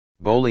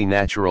Boli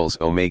Naturals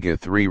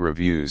Omega-3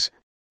 Reviews.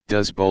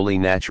 Does Boli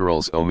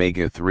Naturals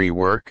Omega-3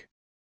 work?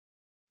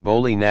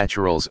 Boli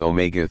Naturals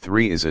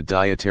Omega-3 is a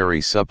dietary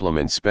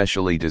supplement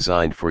specially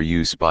designed for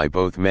use by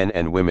both men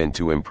and women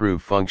to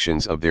improve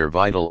functions of their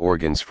vital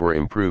organs for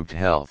improved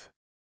health.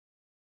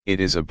 It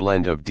is a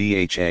blend of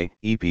DHA,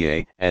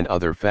 EPA, and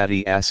other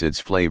fatty acids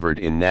flavored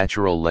in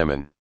natural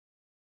lemon.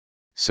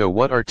 So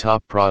what are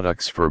top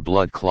products for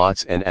blood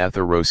clots and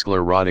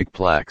atherosclerotic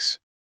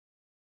plaques?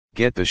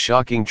 Get the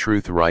shocking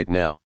truth right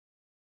now.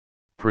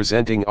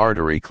 Presenting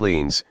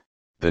ArteryCleanze,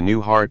 the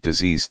new heart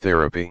disease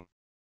therapy.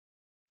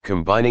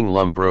 Combining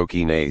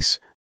Lumbrokinase,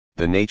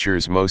 the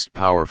nature's most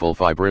powerful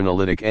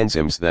fibrinolytic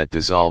enzymes that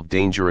dissolve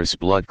dangerous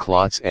blood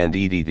clots, and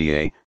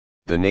EDTA,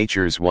 the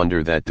nature's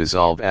wonder that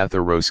dissolve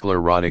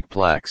atherosclerotic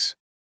plaques.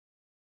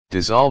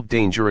 Dissolve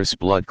dangerous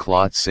blood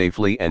clots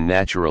safely and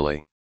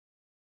naturally.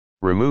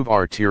 Remove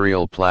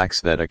arterial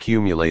plaques that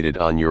accumulated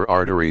on your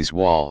arteries'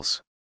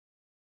 walls.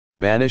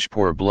 Banish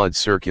poor blood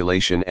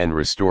circulation and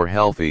restore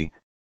healthy,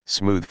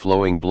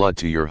 smooth-flowing blood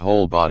to your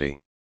whole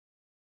body.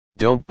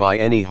 Don't buy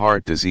any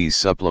heart disease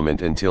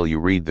supplement until you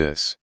read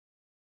this.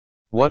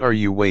 What are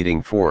you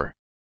waiting for?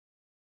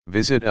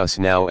 Visit us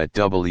now at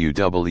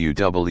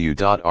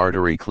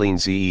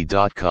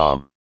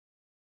www.arterycleanze.com.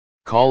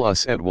 Call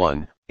us at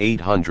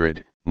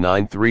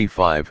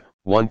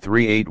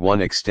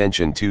 1-800-935-1381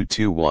 extension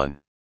 221.